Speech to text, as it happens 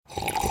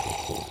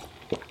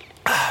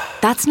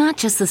That's not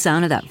just the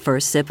sound of that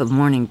first sip of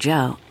Morning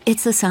Joe.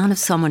 It's the sound of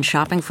someone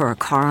shopping for a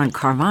car on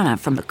Carvana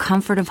from the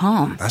comfort of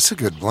home. That's a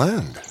good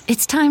blend.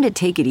 It's time to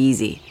take it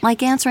easy,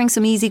 like answering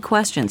some easy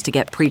questions to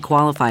get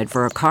pre-qualified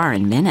for a car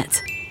in minutes.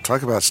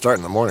 Talk about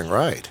starting the morning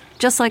right.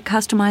 Just like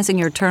customizing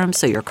your terms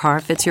so your car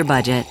fits your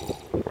budget.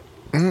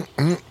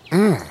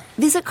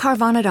 Visit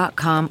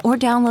Carvana.com or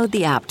download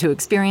the app to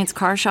experience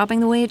car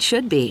shopping the way it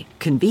should be.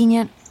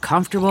 Convenient,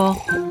 comfortable.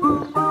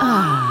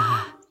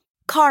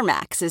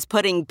 CarMax is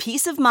putting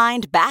peace of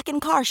mind back in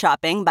car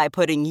shopping by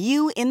putting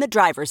you in the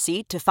driver's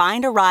seat to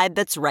find a ride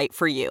that's right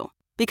for you.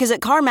 Because at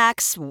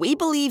CarMax, we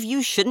believe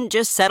you shouldn't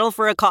just settle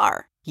for a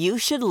car. You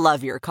should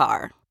love your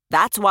car.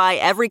 That's why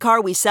every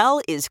car we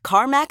sell is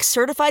CarMax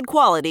certified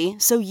quality,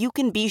 so you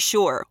can be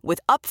sure with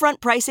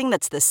upfront pricing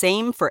that's the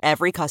same for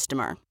every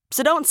customer.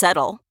 So don't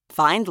settle.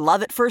 Find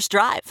love at first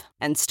drive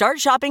and start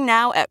shopping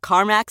now at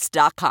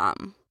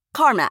CarMax.com.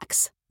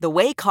 CarMax, the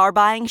way car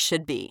buying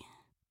should be.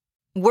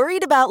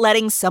 Worried about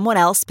letting someone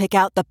else pick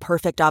out the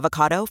perfect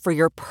avocado for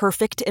your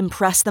perfect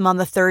impress them on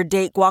the third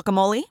date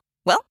guacamole?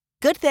 Well,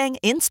 good thing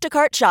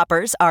Instacart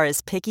shoppers are as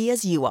picky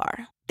as you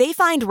are. They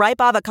find ripe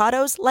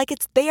avocados like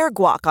it's their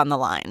guac on the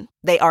line.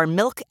 They are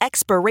milk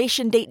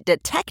expiration date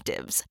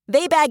detectives.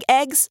 They bag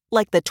eggs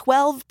like the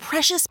 12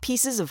 precious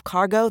pieces of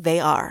cargo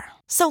they are.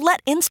 So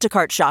let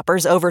Instacart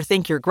shoppers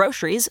overthink your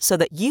groceries so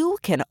that you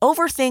can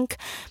overthink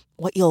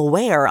what you'll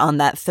wear on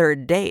that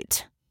third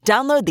date.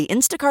 Download the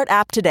Instacart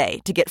app today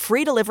to get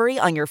free delivery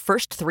on your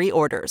first 3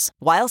 orders,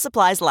 while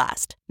supplies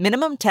last.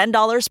 Minimum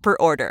 $10 per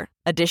order.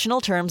 Additional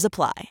terms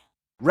apply.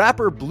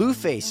 Rapper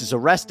Blueface is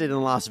arrested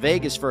in Las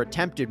Vegas for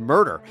attempted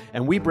murder,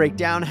 and we break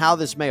down how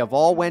this may have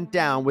all went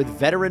down with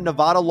veteran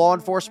Nevada law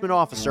enforcement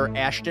officer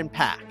Ashton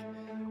Pack.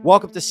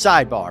 Welcome to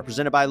Sidebar,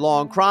 presented by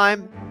Law and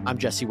Crime. I'm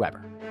Jesse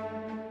Weber.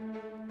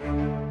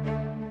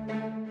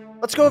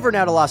 Let's go over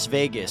now to Las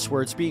Vegas,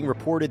 where it's being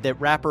reported that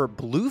rapper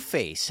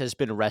Blueface has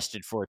been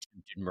arrested for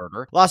attempted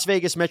murder. Las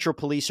Vegas Metro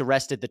Police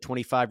arrested the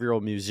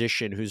 25-year-old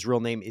musician, whose real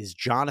name is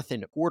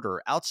Jonathan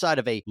Porter, outside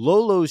of a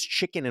Lolo's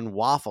Chicken and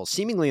Waffle,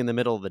 seemingly in the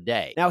middle of the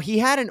day. Now, he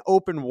had an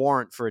open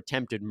warrant for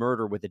attempted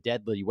murder with a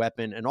deadly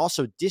weapon and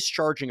also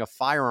discharging a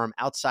firearm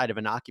outside of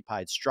an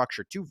occupied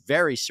structure. 2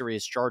 very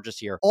serious charges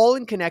here, all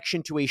in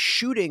connection to a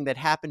shooting that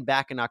happened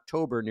back in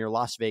October near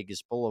Las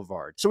Vegas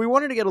Boulevard. So we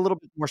wanted to get a little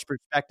bit more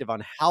perspective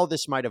on how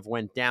this might have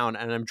went down,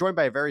 and I'm joined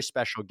by a very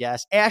special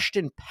guest,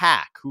 Ashton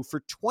Pack, who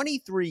for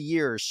 23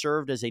 years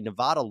served as a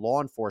Nevada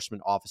law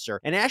enforcement officer,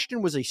 and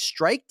Ashton was a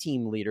strike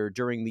team leader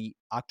during the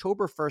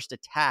October 1st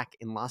attack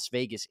in Las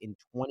Vegas in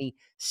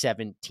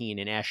 2017,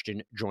 and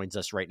Ashton joins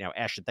us right now.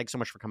 Ashton, thanks so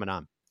much for coming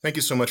on. Thank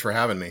you so much for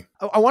having me.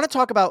 I want to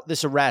talk about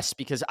this arrest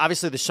because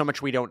obviously there's so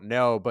much we don't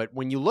know, but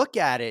when you look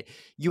at it,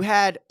 you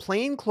had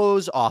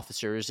plainclothes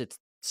officers. It's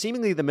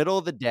seemingly the middle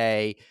of the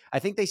day. I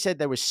think they said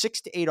there was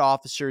 6 to 8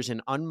 officers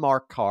in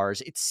unmarked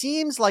cars. It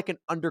seems like an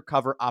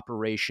undercover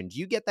operation. Do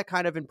you get that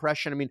kind of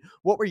impression? I mean,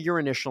 what were your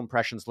initial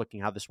impressions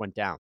looking how this went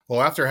down? Well,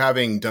 after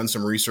having done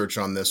some research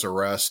on this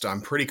arrest,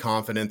 I'm pretty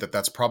confident that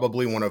that's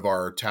probably one of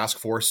our task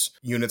force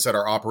units that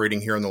are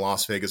operating here in the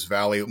Las Vegas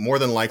Valley. More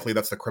than likely,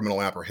 that's the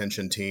criminal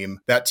apprehension team.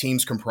 That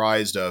team's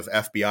comprised of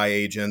FBI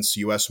agents,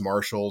 U.S.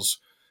 Marshals,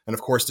 and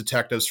of course,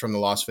 detectives from the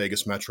Las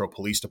Vegas Metro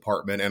Police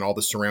Department and all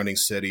the surrounding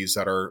cities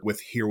that are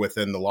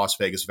within the Las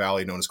Vegas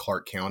Valley, known as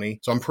Clark County.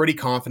 So I'm pretty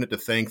confident to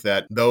think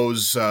that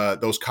those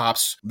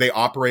cops, they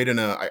operate in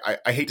I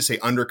hate to say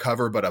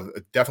undercover, but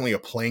definitely a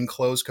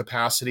plainclothes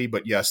capacity.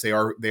 But yes, they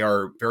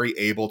are very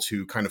able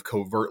to kind of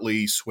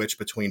covertly switch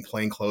between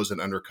plainclothes and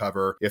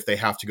undercover if they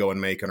have to go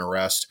and make an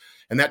arrest.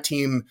 And that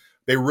team,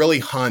 they really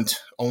hunt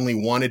only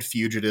wanted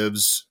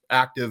fugitives,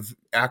 active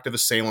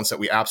assailants that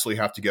we absolutely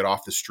have to get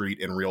off the street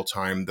in real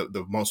time.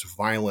 The most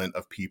violent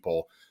of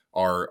people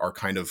are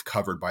kind of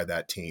covered by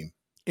that team.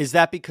 Is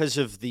that because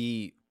of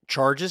the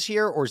charges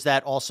here, or is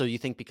that also, you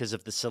think, because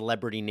of the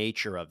celebrity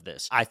nature of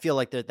this? I feel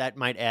like that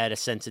might add a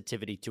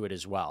sensitivity to it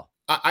as well.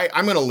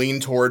 I'm going to lean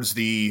towards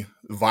the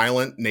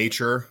violent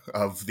nature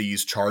of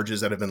these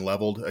charges that have been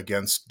leveled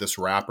against this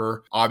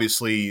rapper.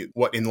 Obviously,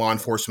 what in law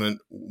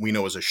enforcement we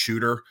know as a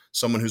shooter,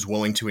 someone who's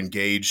willing to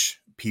engage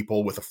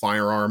people with a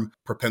firearm,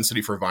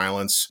 propensity for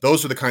violence.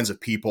 Those are the kinds of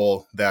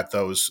people that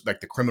those, like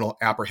the criminal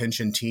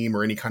apprehension team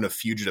or any kind of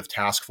fugitive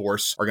task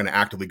force, are going to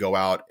actively go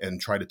out and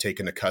try to take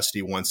into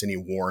custody once any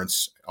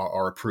warrants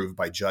are approved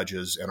by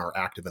judges and are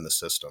active in the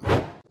system.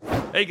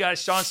 Hey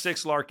guys, Sean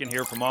Six Larkin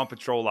here from On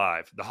Patrol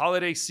Live. The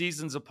holiday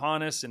season's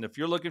upon us, and if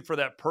you're looking for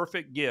that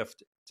perfect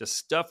gift to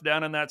stuff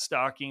down in that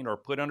stocking or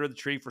put under the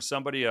tree for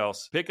somebody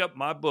else, pick up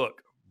my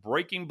book,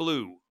 Breaking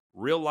Blue,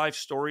 Real Life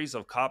Stories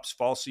of Cops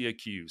Falsely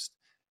Accused.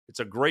 It's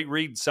a great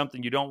read,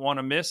 something you don't want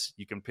to miss.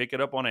 You can pick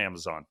it up on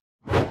Amazon.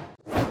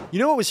 You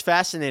know what was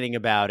fascinating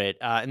about it?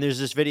 And there's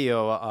this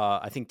video,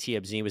 I think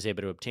TMZ was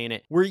able to obtain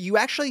it, where you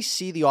actually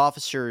see the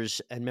officers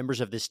and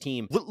members of this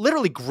team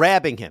literally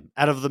grabbing him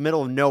out of the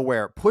middle of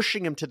nowhere,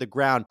 pushing him to the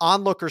ground.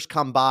 Onlookers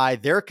come by.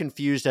 They're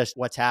confused as to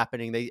what's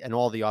happening. And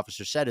all the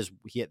officer said is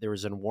there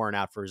was a warrant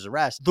out for his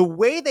arrest. The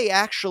way they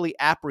actually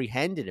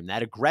apprehended him,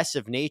 that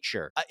aggressive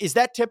nature, is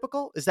that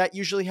typical? Is that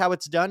usually how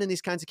it's done in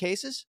these kinds of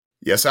cases?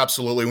 Yes,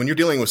 absolutely. When you're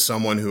dealing with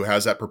someone who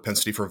has that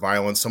propensity for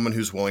violence, someone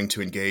who's willing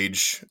to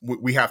engage,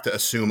 we have to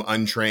assume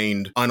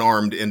untrained,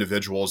 unarmed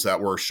individuals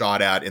that were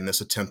shot at in this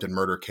attempted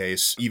murder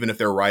case, even if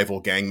they're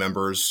rival gang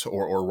members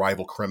or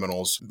rival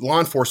criminals.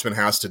 Law enforcement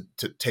has to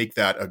take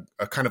that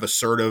a kind of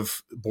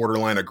assertive,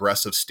 borderline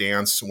aggressive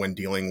stance when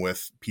dealing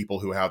with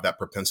people who have that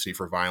propensity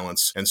for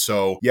violence. And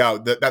so, yeah,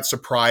 that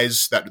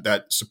surprise,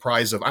 that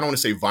surprise of, I don't want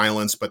to say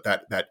violence, but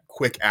that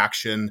quick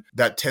action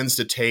that tends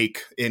to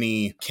take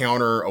any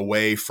counter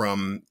away from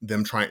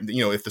them trying,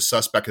 if the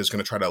suspect is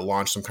going to try to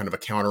launch some kind of a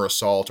counter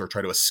assault or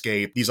try to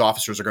escape, these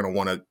officers are going to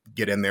want to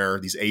get in there,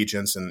 these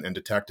agents and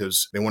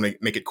detectives, they want to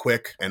make it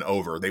quick and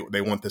over. They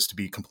want this to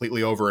be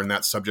completely over and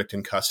that subject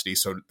in custody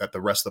so that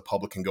the rest of the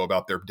public can go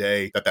about their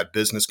day, that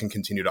business can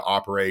continue to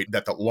operate,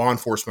 that the law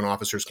enforcement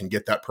officers can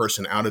get that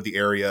person out of the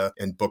area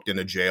and booked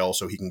into jail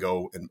so he can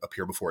go and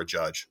appear before a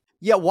judge.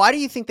 Yeah, why do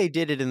you think they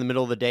did it in the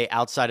middle of the day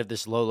outside of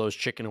this Lolo's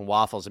Chicken and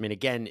Waffles? I mean,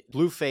 again,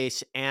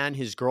 Blueface and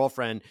his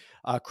girlfriend,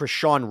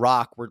 Krishan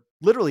Rock, were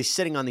literally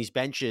sitting on these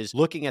benches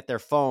looking at their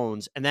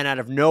phones, and then out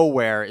of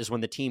nowhere is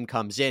when the team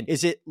comes in.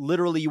 Is it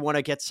literally you want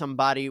to get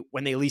somebody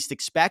when they least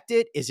expect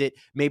it? Is it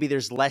maybe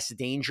there's less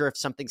danger if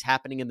something's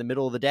happening in the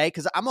middle of the day?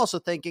 Because I'm also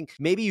thinking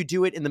maybe you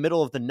do it in the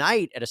middle of the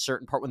night at a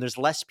certain part when there's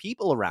less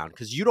people around,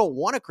 because you don't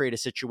want to create a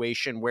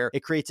situation where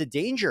it creates a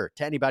danger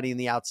to anybody in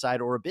the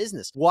outside or a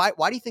business. Why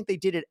do you think they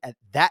did it at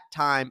that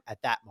time,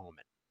 at that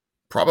moment?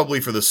 Probably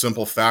for the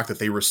simple fact that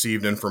they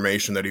received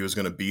information that he was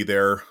going to be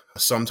there.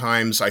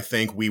 Sometimes I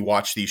think we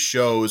watch these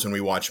shows and we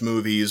watch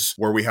movies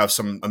where we have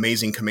some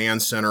amazing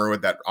command center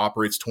that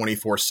operates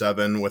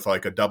 24/7 with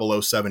like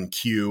a 007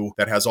 queue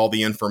that has all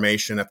the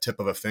information at the tip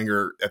of a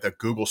finger at the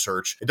Google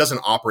search. It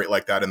doesn't operate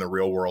like that in the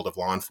real world of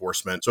law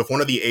enforcement. So if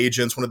one of the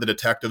agents, one of the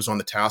detectives on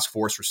the task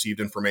force received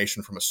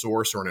information from a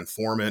source or an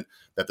informant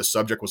that the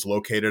subject was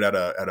located at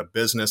a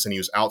business and he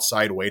was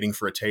outside waiting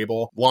for a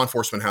table, law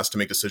enforcement has to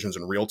make decisions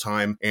in real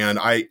time. And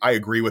I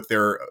agree with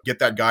get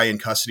that guy in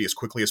custody as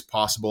quickly as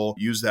possible,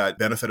 use that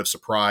benefit of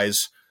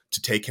surprise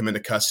to take him into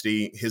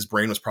custody. His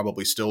brain was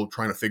probably still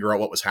trying to figure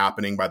out what was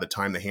happening by the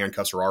time the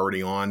handcuffs are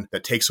already on.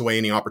 That takes away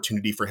any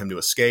opportunity for him to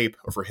escape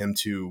or for him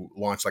to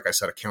launch, like I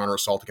said, a counter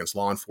assault against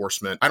law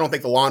enforcement. I don't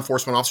think the law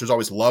enforcement officers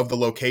always love the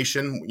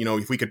location.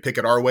 If we could pick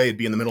it our way, it'd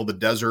be in the middle of the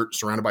desert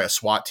surrounded by a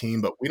SWAT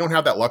team, but we don't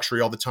have that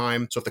luxury all the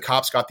time. So if the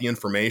cops got the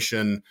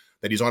information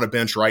that he's on a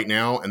bench right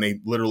now and they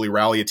literally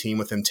rally a team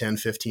within 10,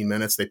 15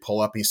 minutes, they pull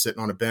up, he's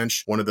sitting on a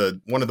bench. One of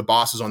the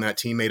bosses on that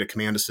team made a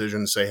command decision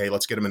and say, hey,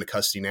 let's get him into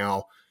custody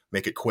now.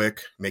 Make it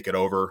quick, make it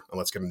over, and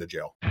let's get him to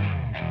jail.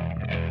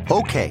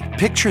 Okay,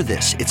 picture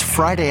this. It's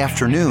Friday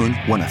afternoon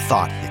when a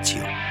thought hits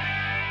you.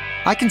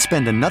 I can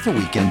spend another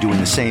weekend doing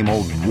the same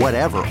old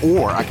whatever,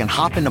 or I can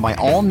hop into my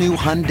all-new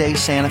Hyundai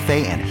Santa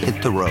Fe and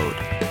hit the road.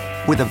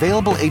 With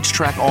available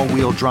H-Track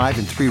all-wheel drive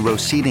and 3-row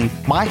seating,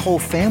 my whole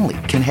family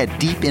can head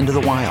deep into the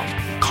wild.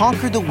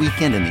 Conquer the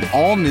weekend in the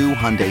all-new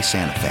Hyundai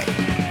Santa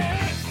Fe.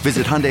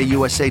 Visit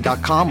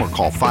HyundaiUSA.com or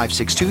call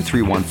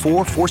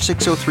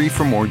 562-314-4603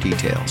 for more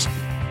details.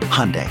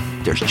 Hyundai,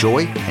 there's joy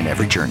in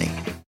every journey.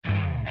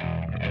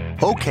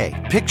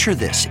 Okay, picture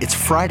this. It's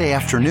Friday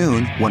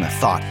afternoon when a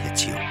thought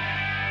hits you.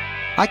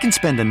 I can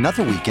spend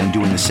another weekend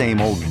doing the same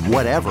old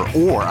whatever,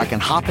 or I can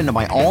hop into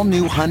my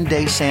all-new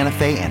Hyundai Santa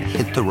Fe and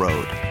hit the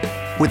road.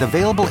 With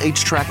available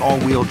H-Track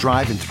all-wheel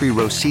drive and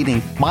 3-row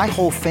seating, my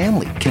whole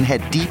family can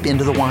head deep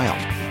into the wild.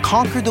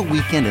 Conquer the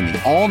weekend in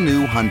the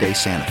all-new Hyundai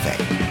Santa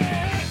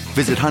Fe.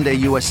 Visit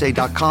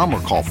HyundaiUSA.com or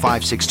call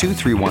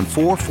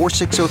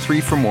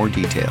 562-314-4603 for more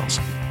details.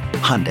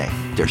 Hyundai,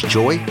 there's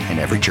joy in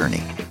every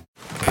journey.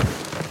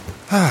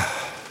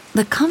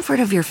 The comfort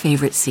of your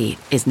favorite seat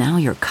is now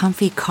your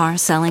comfy car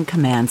selling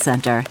command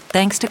center,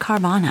 thanks to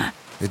Carvana.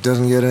 It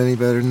doesn't get any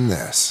better than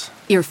this.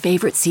 Your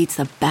favorite seat's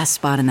the best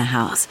spot in the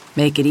house.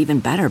 Make it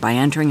even better by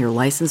entering your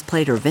license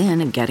plate or VIN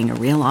and getting a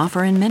real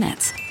offer in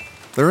minutes.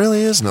 There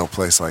really is no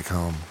place like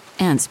home.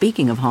 And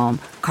speaking of home,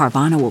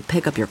 Carvana will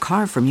pick up your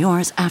car from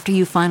yours after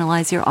you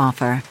finalize your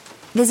offer.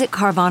 Visit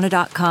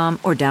Carvana.com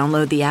or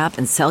download the app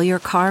and sell your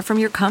car from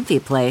your comfy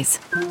place.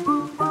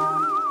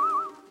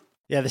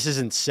 Yeah, this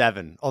isn't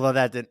Seven, although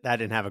that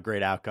didn't have a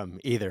great outcome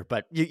either,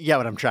 but you get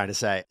what I'm trying to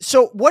say.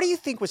 So what do you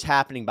think was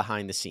happening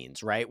behind the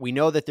scenes, right? We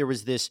know that there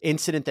was this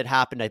incident that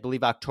happened, I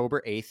believe,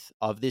 October 8th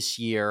of this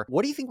year.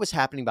 What do you think was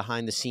happening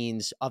behind the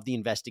scenes of the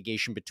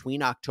investigation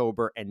between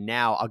October and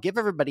now? I'll give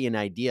everybody an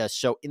idea.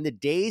 So in the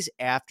days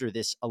after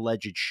this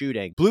alleged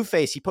shooting,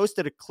 Blueface, he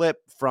posted a clip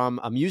from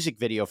a music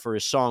video for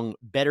his song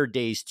Better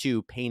Days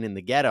 2, Pain in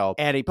the Ghetto,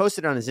 and he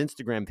posted it on his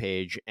Instagram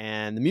page,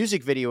 and the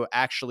music video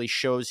actually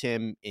shows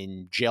him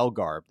in jail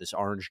garb, this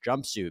orange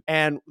jumpsuit.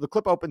 And the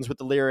clip opens with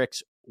the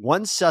lyrics,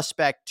 one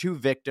suspect, two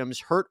victims,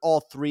 hurt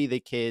all three of the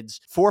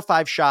kids, 4 or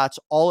 5 shots,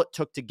 all it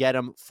took to get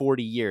him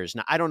 40 years.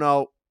 Now, I don't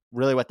know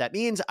really what that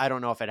means. I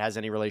don't know if it has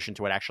any relation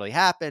to what actually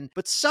happened,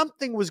 but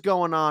something was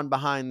going on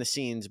behind the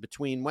scenes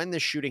between when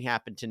this shooting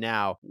happened to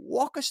now.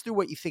 Walk us through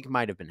what you think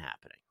might have been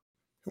happening.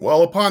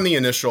 Well, upon the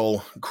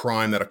initial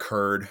crime that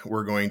occurred,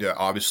 we're going to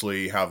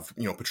obviously have,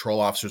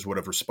 patrol officers would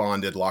have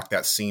responded, locked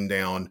that scene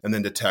down, and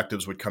then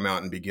detectives would come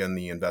out and begin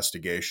the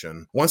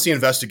investigation. Once the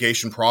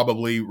investigation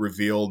probably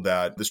revealed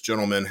that this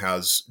gentleman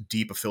has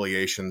deep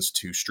affiliations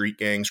to street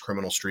gangs,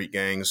 criminal street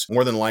gangs,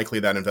 more than likely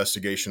that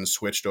investigation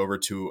switched over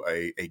to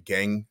a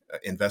gang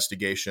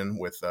investigation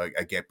with a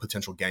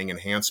potential gang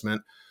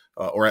enhancement.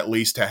 Or at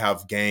least to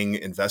have gang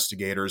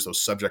investigators,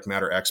 those subject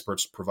matter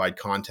experts, provide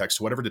context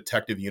to whatever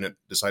detective unit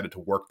decided to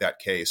work that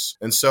case.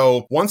 And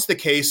so once the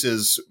case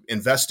is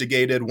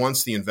investigated,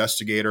 once the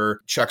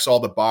investigator checks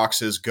all the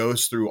boxes,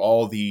 goes through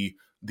all the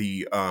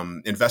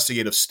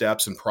investigative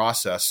steps and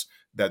process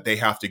that they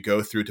have to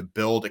go through to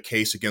build a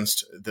case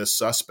against this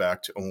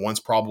suspect. And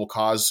once probable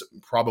cause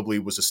probably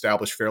was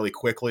established fairly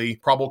quickly.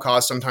 Probable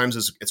cause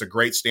sometimes it's a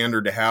great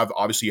standard to have.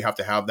 Obviously, you have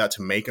to have that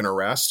to make an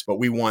arrest, but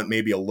we want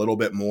maybe a little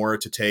bit more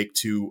to take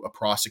to a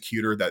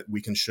prosecutor that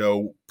we can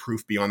show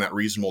proof beyond that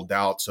reasonable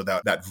doubt so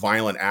that that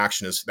violent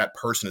action is, that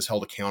person is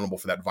held accountable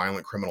for that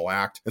violent criminal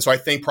act. And so I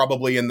think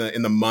probably in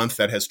the month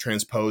that has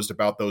transposed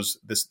about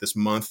this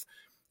month,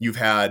 you've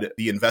had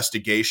the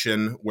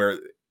investigation where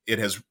it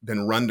has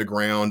been run to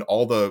ground.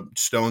 All the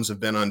stones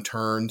have been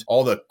unturned.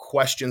 All the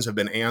questions have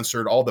been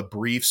answered. All the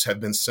briefs have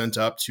been sent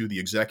up to the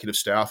executive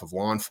staff of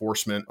law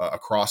enforcement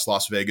across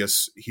Las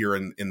Vegas here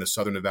in the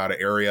Southern Nevada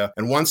area.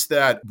 And once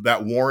that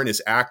warrant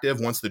is active,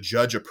 once the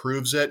judge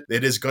approves it,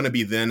 it is going to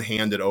be then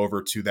handed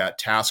over to that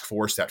task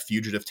force, that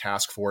fugitive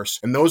task force.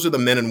 And those are the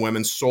men and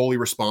women solely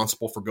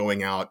responsible for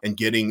going out and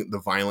getting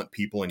the violent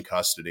people in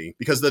custody,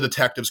 because the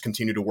detectives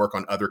continue to work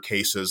on other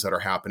cases that are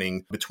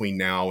happening between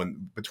now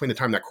and between the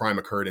time that crime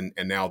occurred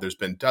and now. There's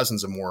been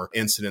dozens of more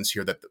incidents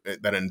here that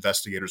an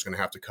investigator is going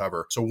to have to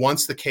cover. So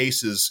once the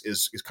case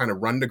is kind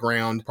of run to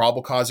ground,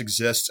 probable cause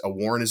exists, a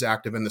warrant is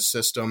active in the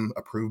system,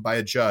 approved by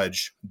a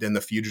judge, then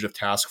the fugitive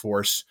task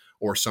force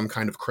or some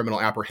kind of criminal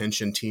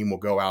apprehension team will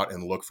go out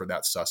and look for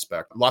that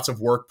suspect. Lots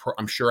of work,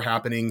 I'm sure,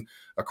 happening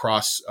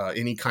across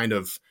any kind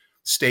of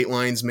state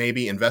lines.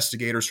 Maybe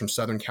investigators from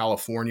Southern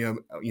California,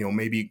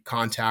 maybe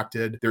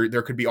contacted.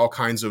 There could be all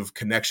kinds of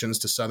connections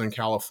to Southern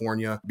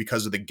California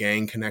because of the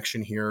gang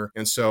connection here.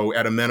 And so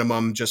at a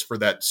minimum, just for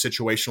that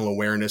situational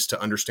awareness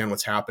to understand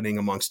what's happening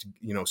amongst,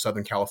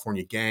 Southern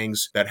California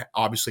gangs that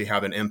obviously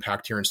have an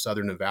impact here in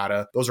Southern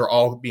Nevada, those are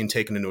all being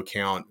taken into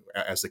account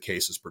as the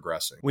case is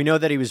progressing. We know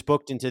that he was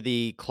booked into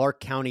the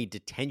Clark County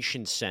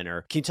Detention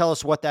Center. Can you tell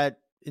us what that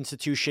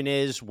institution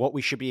is, what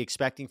we should be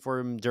expecting for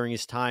him during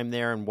his time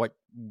there, and what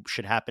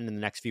should happen in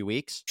the next few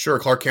weeks? Sure.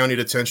 Clark County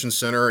Detention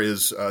Center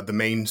is the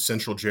main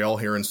central jail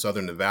here in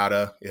Southern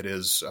Nevada. It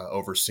is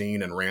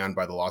overseen and ran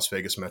by the Las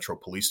Vegas Metro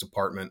Police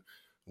Department,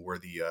 where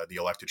the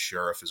elected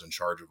sheriff is in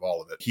charge of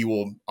all of it. He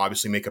will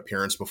obviously make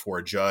appearance before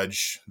a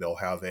judge. They'll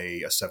have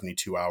a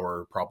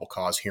 72-hour probable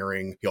cause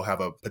hearing. He'll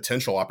have a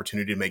potential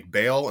opportunity to make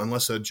bail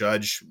unless a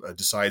judge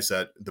decides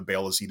that the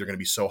bail is either going to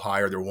be so high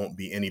or there won't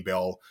be any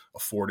bail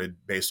afforded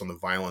based on the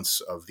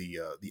violence of the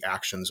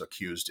actions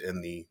accused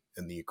in the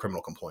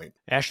criminal complaint.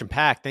 Ashton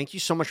Pack, thank you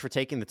so much for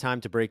taking the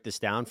time to break this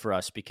down for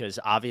us, because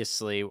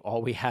obviously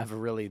all we have are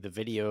really the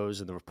videos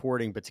and the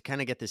reporting, but to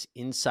kind of get this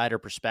insider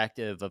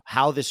perspective of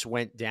how this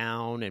went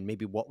down and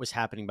maybe what was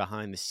happening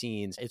behind the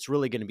scenes, it's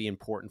really going to be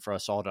important for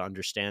us all to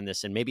understand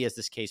this. And maybe as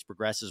this case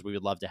progresses, we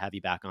would love to have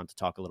you back on to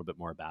talk a little bit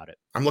more about it.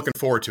 I'm looking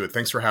forward to it.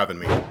 Thanks for having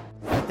me.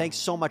 Thanks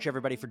so much,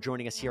 everybody, for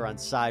joining us here on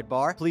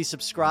Sidebar. Please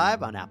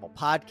subscribe on Apple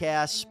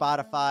Podcasts,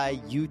 Spotify,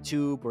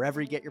 YouTube,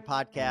 wherever you get your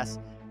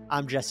podcasts.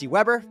 I'm Jesse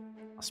Weber.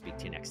 I'll speak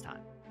to you next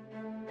time.